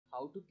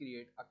how to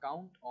create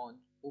account on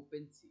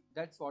Opensea.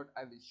 That's what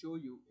I will show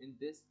you in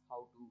this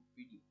how to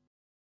video.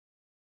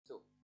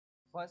 So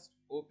first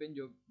open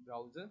your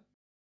browser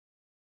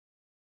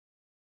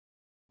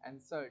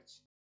and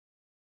search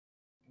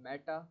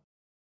MetaMask.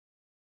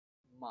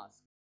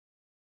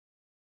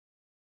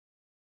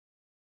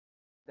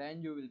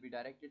 Then you will be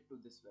directed to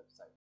this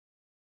website.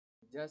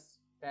 Just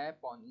tap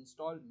on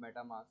install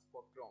MetaMask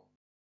for Chrome.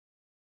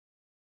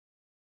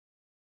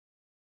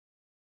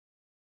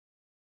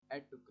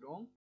 Add to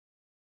Chrome,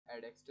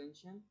 add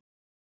extension,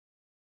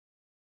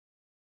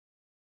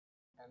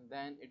 and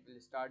then it will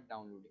start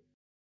downloading.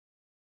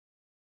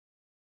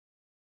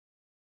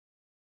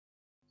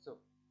 So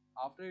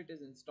after it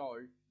is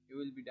installed, you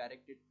will be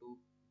directed to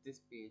this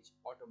page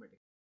automatically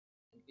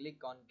and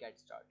click on get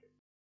started.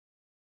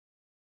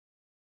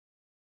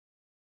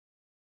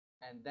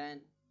 And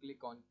then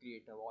click on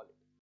create a wallet.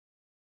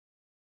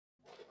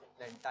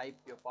 Then type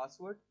your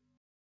password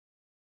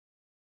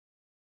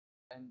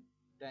and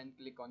then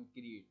click on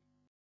create.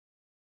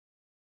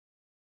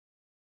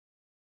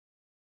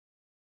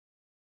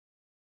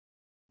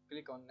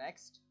 Click on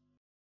next.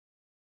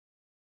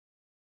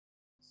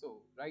 So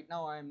right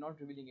now I am not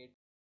revealing it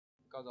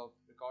because of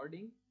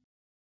recording.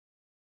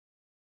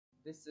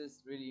 This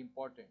is really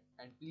important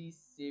and please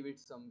save it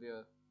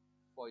somewhere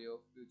for your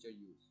future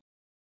use.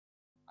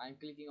 I am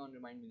clicking on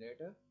remind me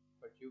later,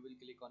 but you will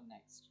click on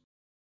next.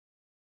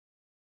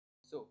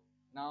 So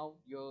now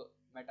your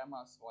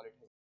MetaMask wallet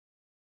has.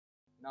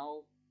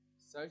 Now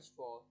search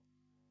for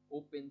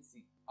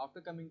Opensea. After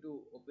coming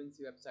to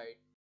Opensea website,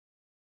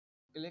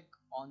 click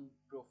on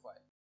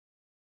profile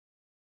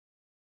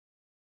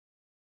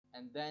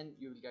and then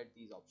you will get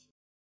these options.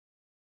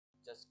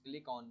 Just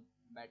click on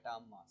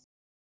MetaMask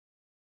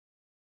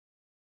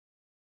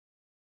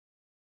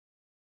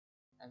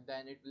and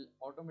then it will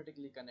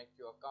automatically connect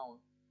your account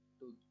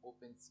to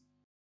Opensea.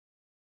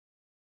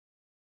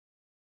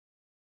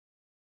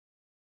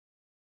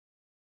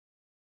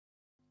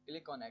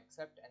 Click on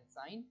accept and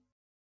sign,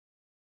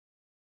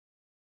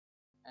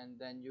 and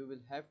then you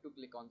will have to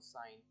click on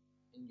sign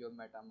in your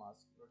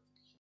MetaMask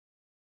notification.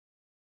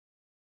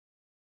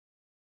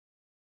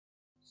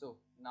 So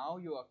now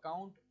your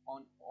account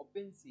on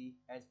Opensea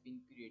has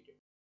been created.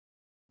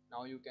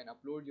 Now you can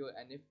upload your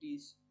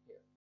NFTs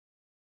here.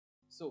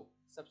 So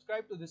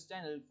subscribe to this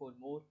channel for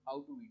more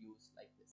how to videos like this.